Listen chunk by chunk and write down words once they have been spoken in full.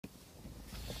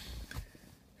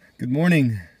Good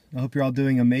morning. I hope you're all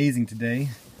doing amazing today.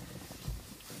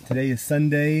 Today is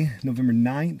Sunday, November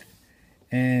 9th,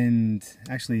 and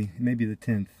actually, maybe the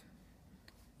 10th.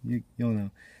 You'll know.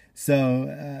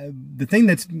 So, the thing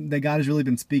that God has really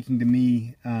been speaking to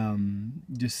me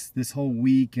just this whole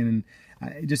week and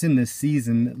just in this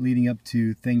season leading up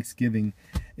to Thanksgiving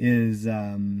is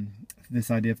this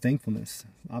idea of thankfulness,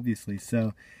 obviously.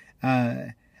 So,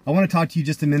 I want to talk to you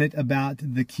just a minute about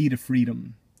the key to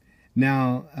freedom.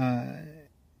 Now,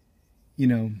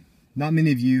 not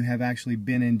many of you have actually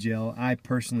been in jail. I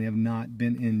personally have not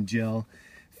been in jail,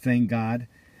 thank God.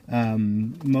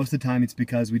 Most of the time it's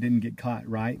because we didn't get caught,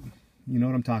 right? You know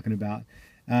what I'm talking about.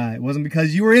 It wasn't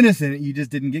because you were innocent, you just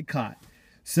didn't get caught.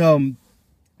 So,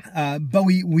 but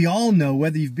we all know,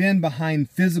 whether you've been behind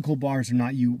physical bars or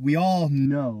not, we all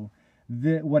know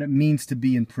what it means to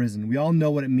be in prison. We all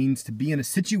know what it means to be in a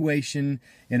situation,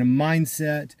 in a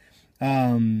mindset,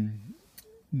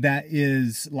 that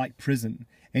is like prison,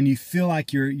 and you feel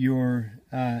like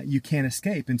you can't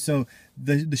escape. And so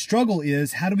the struggle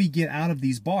is, how do we get out of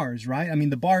these bars, right? I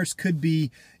mean, the bars could be,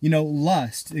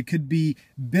 lust, it could be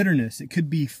bitterness, it could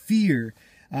be fear,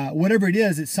 whatever it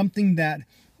is. It's something that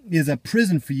is a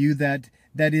prison for you that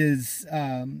is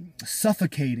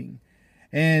suffocating,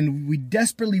 and we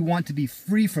desperately want to be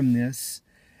free from this,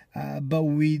 but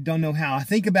we don't know how. I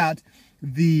think about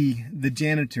the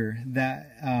janitor that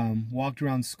walked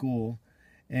around school,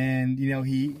 and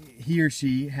he or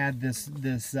she had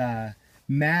this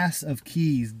mass of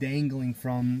keys dangling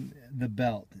from the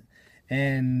belt,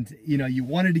 and you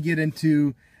wanted to get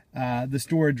into the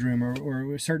storage room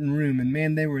or a certain room, and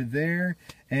man, they were there,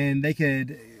 and they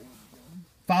could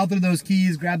file through those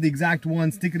keys, grab the exact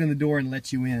one, stick it in the door, and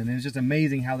let you in. It was just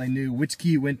amazing how they knew which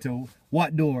key went to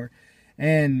what door.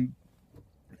 And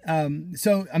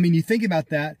so, I mean, you think about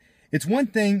that. It's one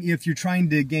thing if you're trying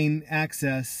to gain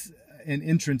access and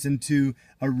entrance into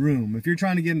a room. If you're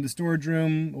trying to get into a storage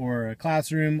room or a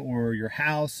classroom or your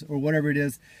house or whatever it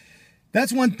is,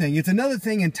 that's one thing. It's another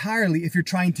thing entirely if you're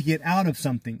trying to get out of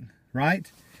something,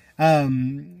 right?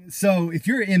 So if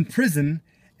you're in prison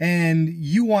and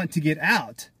you want to get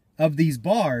out of these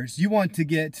bars, you want to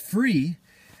get free,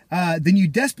 then you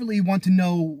desperately want to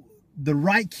know the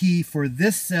right key for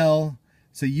this cell,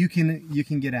 so you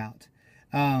can get out.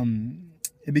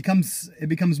 It becomes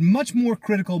much more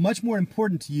critical, much more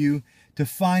important to you to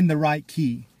find the right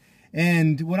key.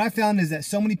 And what I found is that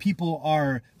so many people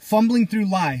are fumbling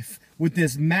through life with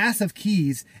this mass of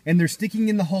keys, and they're sticking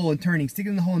in the hole and turning,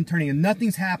 and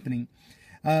nothing's happening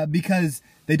because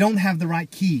they don't have the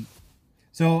right key.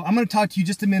 So I'm going to talk to you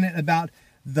just a minute about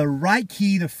the right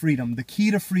key to freedom, the key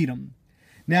to freedom.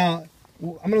 Now,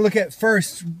 I'm going to look at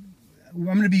first. I'm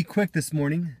going to be quick this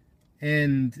morning,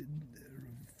 and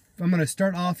I'm going to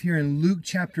start off here in Luke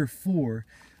chapter 4,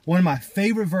 one of my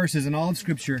favorite verses in all of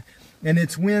Scripture, and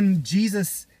it's when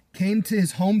Jesus came to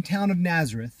his hometown of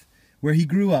Nazareth, where he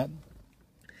grew up,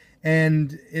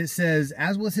 and it says,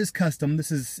 as was his custom,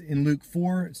 this is in Luke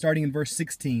 4, starting in verse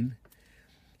 16,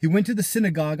 he went to the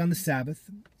synagogue on the Sabbath,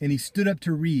 and he stood up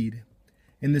to read,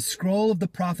 and the scroll of the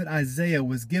prophet Isaiah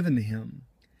was given to him.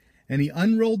 And he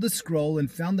unrolled the scroll and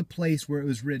found the place where it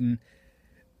was written.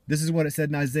 This is what it said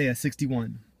in Isaiah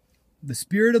 61. The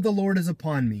Spirit of the Lord is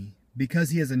upon me, because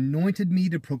he has anointed me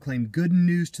to proclaim good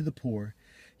news to the poor.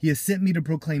 He has sent me to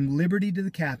proclaim liberty to the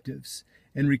captives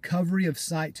and recovery of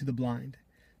sight to the blind,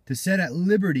 to set at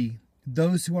liberty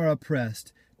those who are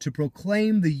oppressed, to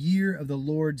proclaim the year of the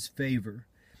Lord's favor.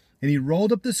 And he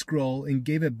rolled up the scroll and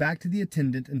gave it back to the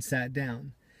attendant and sat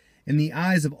down. And the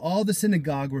eyes of all the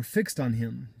synagogue were fixed on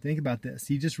him. Think about this.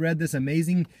 He just read this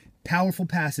amazing, powerful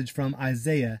passage from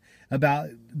Isaiah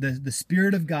about the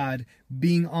Spirit of God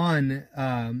being on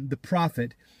the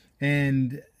prophet.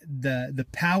 And the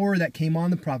power that came on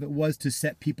the prophet was to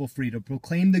set people free, to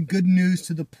proclaim the good news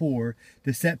to the poor,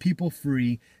 to set people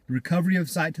free, the recovery of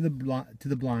sight to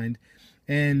the blind.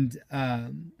 And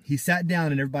he sat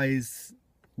down, and everybody's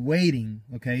waiting.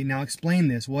 Okay, now explain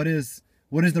this. What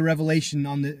is the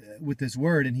revelation with this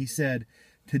word? And he said,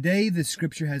 today this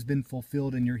scripture has been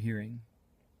fulfilled in your hearing.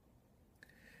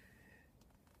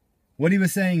 What he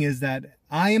was saying is that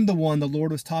I am the one the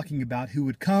Lord was talking about who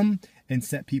would come and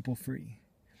set people free.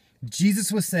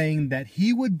 Jesus was saying that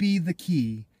he would be the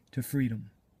key to freedom.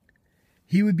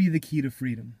 He would be the key to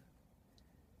freedom.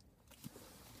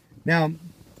 Now,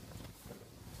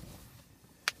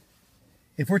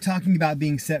 if we're talking about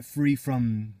being set free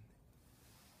from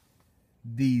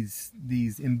these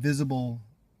invisible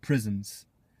prisons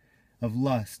of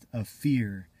lust, of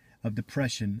fear, of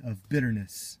depression, of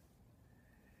bitterness,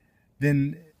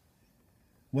 then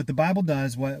What the Bible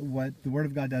does, what the Word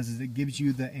of God does, is it gives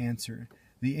you the answer.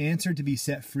 The answer to be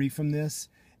set free from this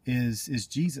is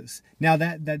Jesus. Now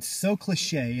that's so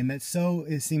cliche, and it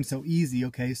seems so easy.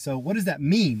 Okay, so what does that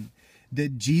mean?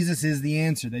 That Jesus is the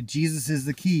answer, that Jesus is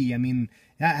the key. I mean,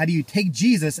 how do you take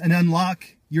Jesus and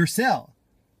unlock your cell?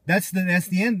 That's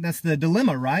the end. That's the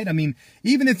dilemma, right? I mean,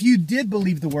 even if you did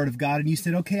believe the Word of God and you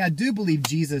said, okay, I do believe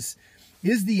Jesus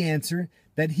is the answer,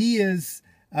 that He is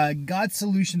God's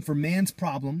solution for man's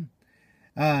problem,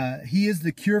 He is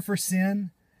the cure for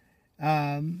sin,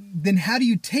 then how do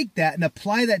you take that and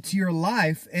apply that to your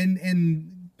life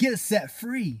and get set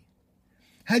free?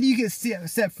 How do you get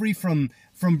set free from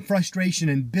frustration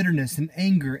and bitterness and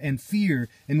anger and fear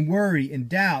and worry and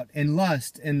doubt and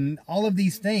lust and all of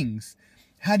these things?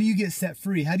 How do you get set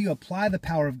free? How do you apply the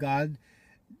power of God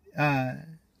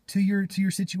to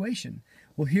your situation?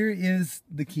 Well, here is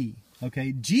the key.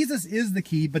 Okay, Jesus is the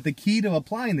key, but the key to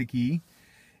applying the key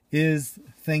is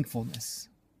thankfulness.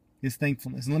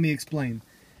 And let me explain.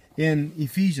 In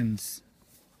Ephesians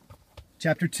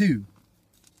chapter 2,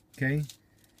 okay,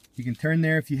 you can turn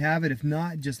there if you have it. If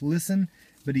not, just listen.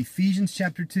 But Ephesians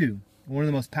chapter 2, one of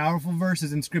the most powerful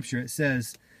verses in Scripture, it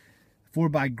says, "For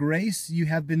by grace you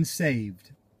have been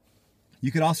saved."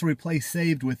 You could also replace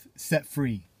saved with set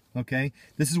free. Okay,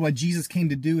 this is what Jesus came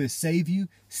to do: is save you,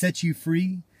 set you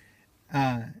free.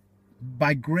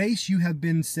 By grace you have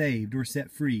been saved or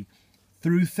set free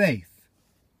through faith.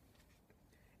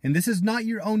 And this is not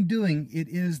your own doing, it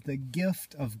is the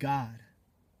gift of God,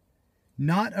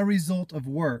 not a result of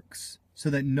works,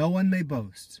 so that no one may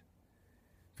boast.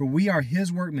 For we are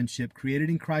His workmanship, created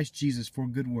in Christ Jesus for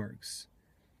good works,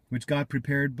 which God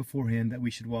prepared beforehand that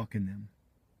we should walk in them.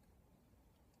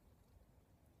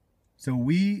 So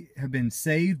we have been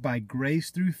saved by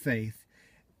grace through faith.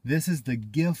 This is the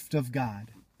gift of God.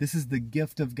 This is the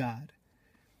gift of God.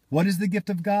 What is the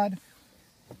gift of God?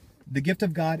 The gift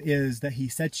of God is that He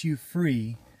sets you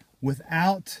free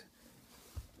without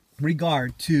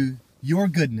regard to your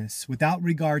goodness, without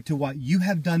regard to what you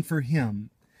have done for Him.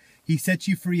 He sets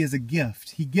you free as a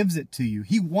gift. He gives it to you.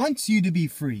 He wants you to be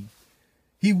free.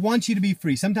 He wants you to be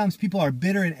free. Sometimes people are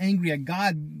bitter and angry at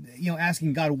God,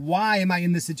 asking God, why am I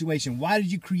in this situation? Why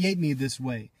did you create me this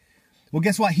way? Well,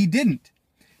 guess what? He didn't.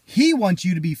 He wants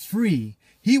you to be free.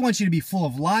 He wants you to be full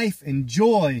of life and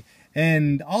joy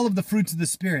and all of the fruits of the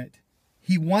Spirit.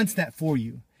 He wants that for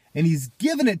you. And He's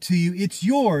given it to you. It's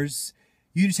yours.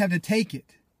 You just have to take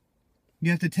it. You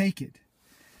have to take it.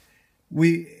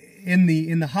 In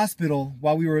the hospital,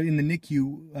 while we were in the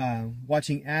NICU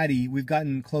watching Addie, we've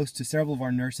gotten close to several of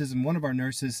our nurses, and one of our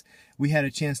nurses we had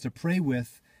a chance to pray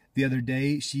with the other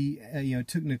day. She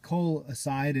took Nicole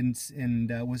aside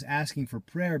and was asking for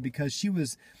prayer because she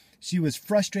was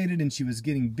frustrated and she was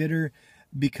getting bitter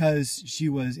because she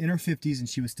was in her 50s and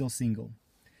she was still single.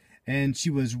 And she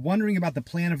was wondering about the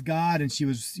plan of God, and she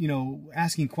was,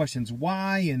 asking questions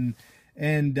why.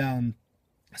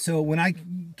 So when I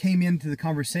came into the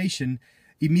conversation,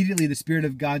 immediately the Spirit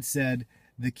of God said,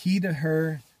 the key to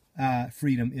her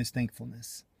freedom is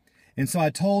thankfulness. And so I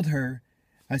told her,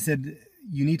 I said,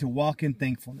 you need to walk in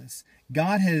thankfulness.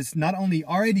 God has not only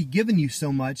already given you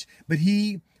so much, but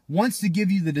He wants to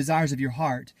give you the desires of your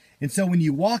heart. And so when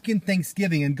you walk in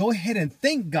thanksgiving, and go ahead and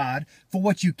thank God for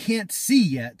what you can't see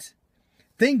yet,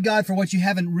 thank God for what you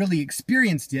haven't really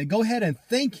experienced yet, go ahead and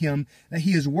thank Him that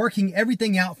He is working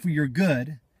everything out for your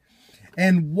good,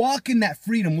 and walk in that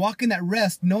freedom, walk in that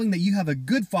rest, knowing that you have a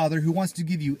good Father who wants to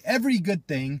give you every good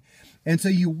thing. And so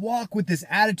you walk with this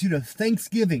attitude of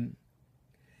thanksgiving.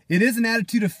 It is an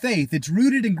attitude of faith. It's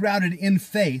rooted and grounded in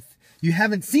faith. You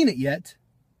haven't seen it yet.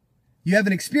 You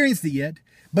haven't experienced it yet,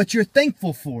 but you're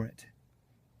thankful for it.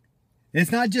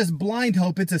 It's not just blind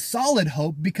hope, it's a solid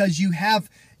hope, because you have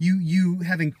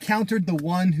encountered the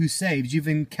one who saves. You've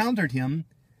encountered Him.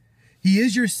 He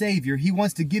is your Savior. He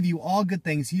wants to give you all good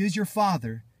things. He is your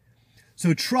Father.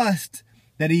 So trust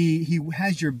that He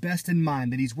has your best in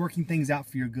mind, that He's working things out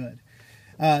for your good.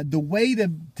 The way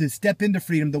to step into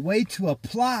freedom, the way to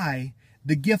apply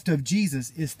the gift of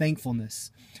Jesus is thankfulness.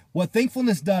 What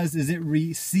thankfulness does is it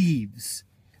receives.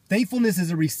 Thankfulness is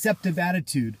a receptive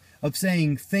attitude of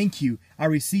saying, thank you, I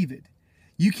receive it.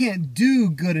 You can't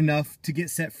do good enough to get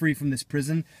set free from this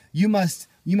prison. You must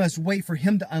wait for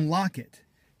Him to unlock it.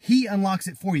 He unlocks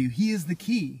it for you. He is the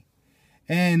key.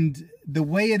 And the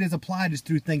way it is applied is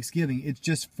through thanksgiving. It's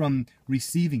just from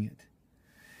receiving it.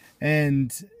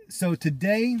 And so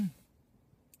today,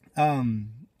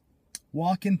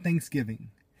 walk in thanksgiving.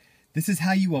 This is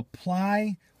how you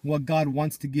apply what God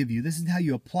wants to give you. This is how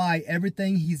you apply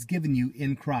everything He's given you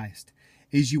in Christ,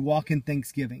 is you walk in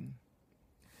thanksgiving.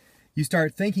 You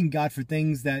start thanking God for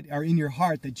things that are in your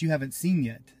heart that you haven't seen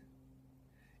yet.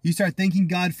 You start thanking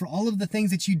God for all of the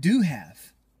things that you do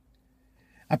have.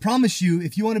 I promise you,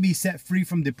 if you want to be set free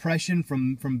from depression,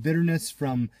 from bitterness,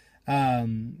 from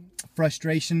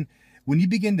frustration, when you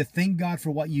begin to thank God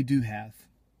for what you do have,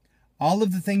 all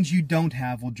of the things you don't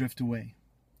have will drift away.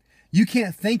 You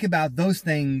can't think about those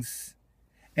things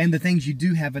and the things you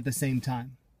do have at the same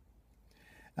time.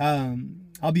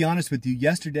 I'll be honest with you,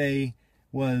 yesterday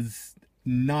was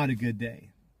not a good day.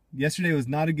 Yesterday was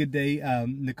not a good day.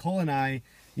 Nicole and I,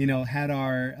 had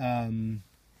our,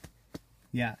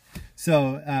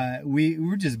 we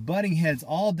were just butting heads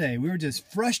all day. We were just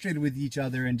frustrated with each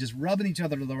other and just rubbing each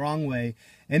other the wrong way.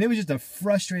 And it was just a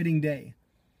frustrating day.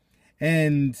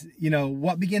 And,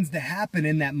 what begins to happen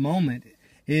in that moment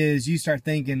is you start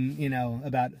thinking,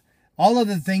 about all of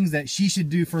the things that she should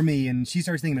do for me. And she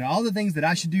starts thinking about all the things that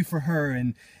I should do for her.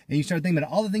 And you start thinking about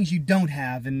all the things you don't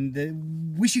have.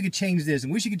 And wish you could change this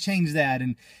and wish you could change that.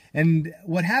 And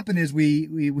what happened is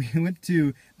we went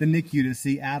to the NICU to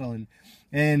see Adeline.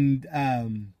 And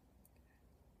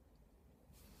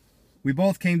we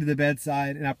both came to the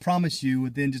bedside. And I promise you,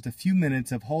 within just a few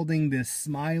minutes of holding this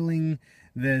smiling,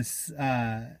 this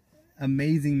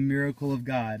amazing miracle of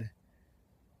God,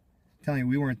 I'm telling you,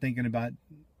 we weren't thinking about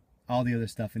all the other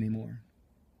stuff anymore.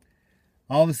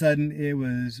 All of a sudden,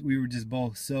 we were just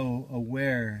both so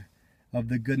aware of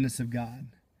the goodness of God,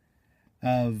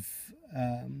 of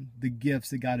the gifts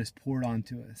that God has poured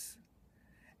onto us.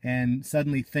 And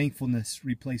suddenly thankfulness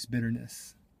replaced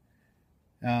bitterness.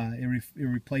 It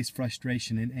replaced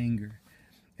frustration and anger.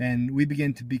 And we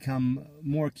begin to become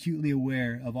more acutely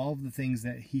aware of all of the things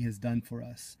that He has done for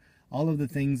us, all of the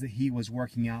things that He was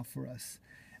working out for us.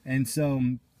 And so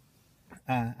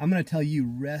I'm going to tell you,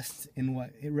 rest in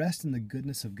the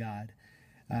goodness of God.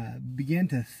 Begin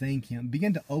to thank Him.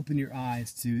 Begin to open your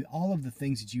eyes to all of the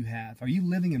things that you have. Are you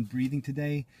living and breathing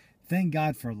today? Thank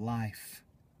God for life.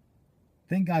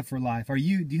 Thank God for life. Do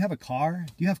you have a car?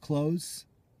 Do you have clothes?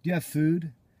 Do you have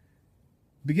food?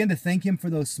 Begin to thank Him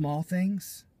for those small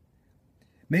things.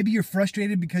 Maybe you're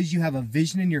frustrated because you have a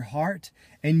vision in your heart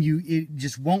and it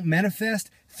just won't manifest.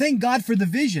 Thank God for the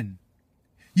vision.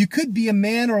 You could be a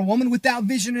man or a woman without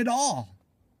vision at all.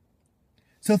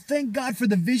 So thank God for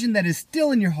the vision that is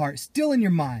still in your heart, still in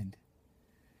your mind.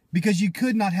 Because you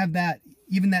could not have that,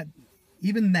 even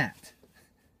that.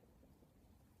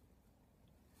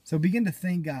 So begin to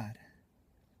thank God.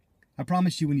 I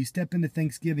promise you, when you step into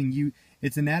Thanksgiving,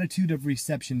 it's an attitude of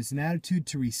reception. It's an attitude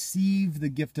to receive the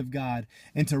gift of God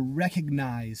and to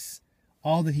recognize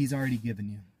all that He's already given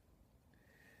you.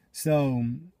 So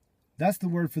that's the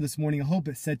word for this morning. I hope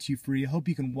it sets you free. I hope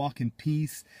you can walk in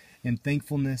peace and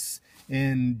thankfulness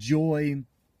and joy.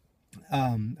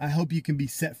 I hope you can be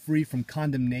set free from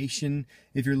condemnation.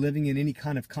 If you're living in any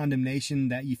kind of condemnation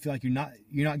that you feel like you're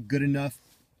not good enough,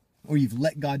 or you've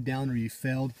let God down, or you've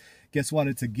failed, guess what?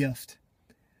 It's a gift.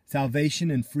 Salvation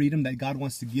and freedom that God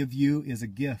wants to give you is a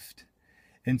gift.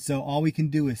 And so all we can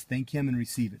do is thank Him and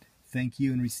receive it. Thank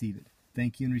you and receive it.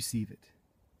 Thank you and receive it.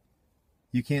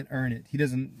 You can't earn it.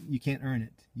 You can't earn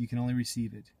it. You can only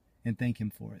receive it and thank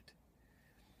Him for it.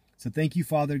 So thank you,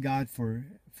 Father God, for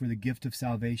the gift of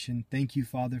salvation. Thank you,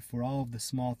 Father, for all of the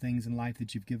small things in life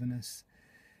that you've given us,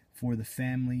 for the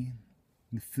family,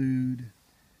 the food,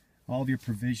 all of your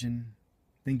provision.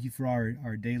 Thank you for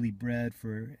our daily bread,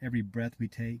 for every breath we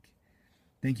take.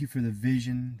 Thank you for the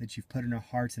vision that you've put in our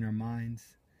hearts and our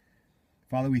minds.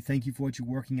 Father, we thank you for what you're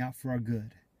working out for our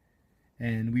good.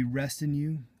 And we rest in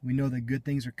you. We know that good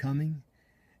things are coming.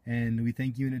 And we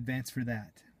thank you in advance for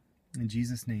that. In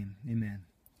Jesus' name, amen.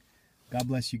 God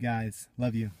bless you guys.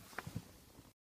 Love you.